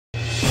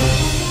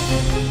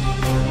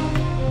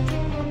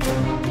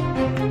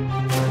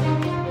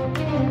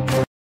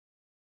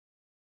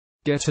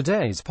Get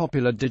today's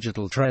popular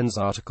digital trends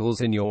articles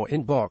in your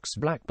inbox.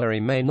 BlackBerry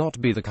may not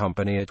be the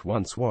company it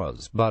once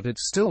was, but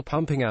it's still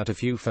pumping out a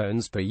few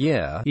phones per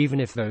year, even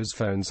if those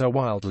phones are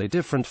wildly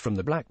different from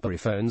the BlackBerry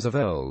phones of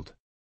old.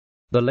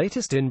 The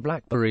latest in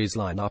BlackBerry's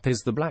lineup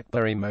is the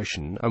Blackberry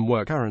Motion, and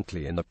we're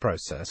currently in the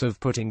process of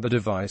putting the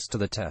device to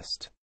the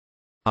test.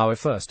 Our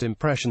first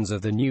impressions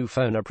of the new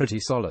phone are pretty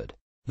solid.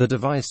 The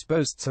device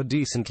boasts a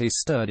decently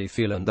sturdy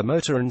feel, and the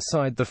motor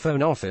inside the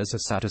phone offers a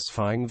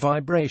satisfying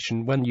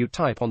vibration when you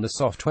type on the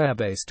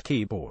software-based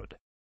keyboard.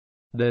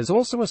 There's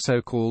also a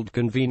so-called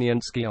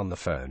convenience key on the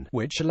phone,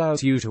 which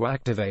allows you to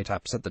activate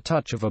apps at the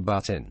touch of a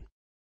button.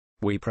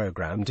 We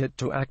programmed it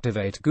to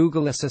activate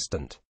Google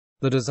Assistant.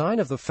 The design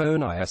of the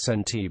phone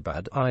isn't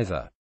bad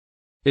either.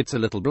 It's a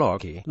little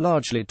blocky,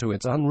 largely to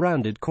its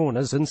unrounded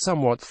corners and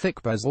somewhat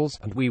thick bezels,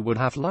 and we would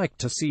have liked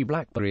to see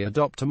BlackBerry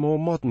adopt a more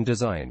modern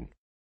design.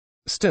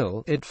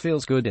 Still, it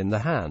feels good in the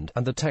hand,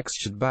 and the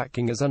textured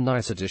backing is a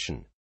nice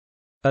addition.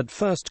 At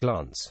first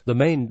glance, the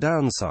main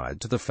downside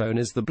to the phone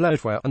is the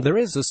bloatware, and there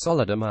is a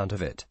solid amount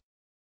of it.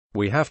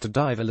 We have to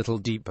dive a little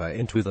deeper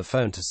into the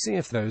phone to see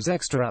if those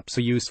extra apps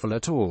are useful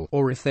at all,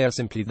 or if they're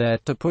simply there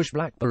to push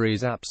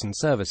BlackBerry's apps and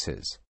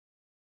services.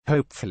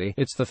 Hopefully,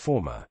 it's the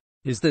former.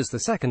 Is this the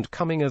second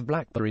coming of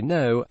BlackBerry?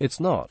 No, it's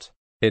not.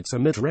 It's a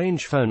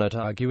mid-range phone at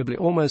arguably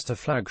almost a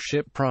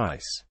flagship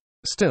price.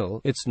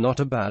 Still, it's not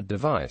a bad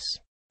device.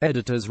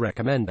 Editor's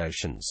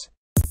recommendations.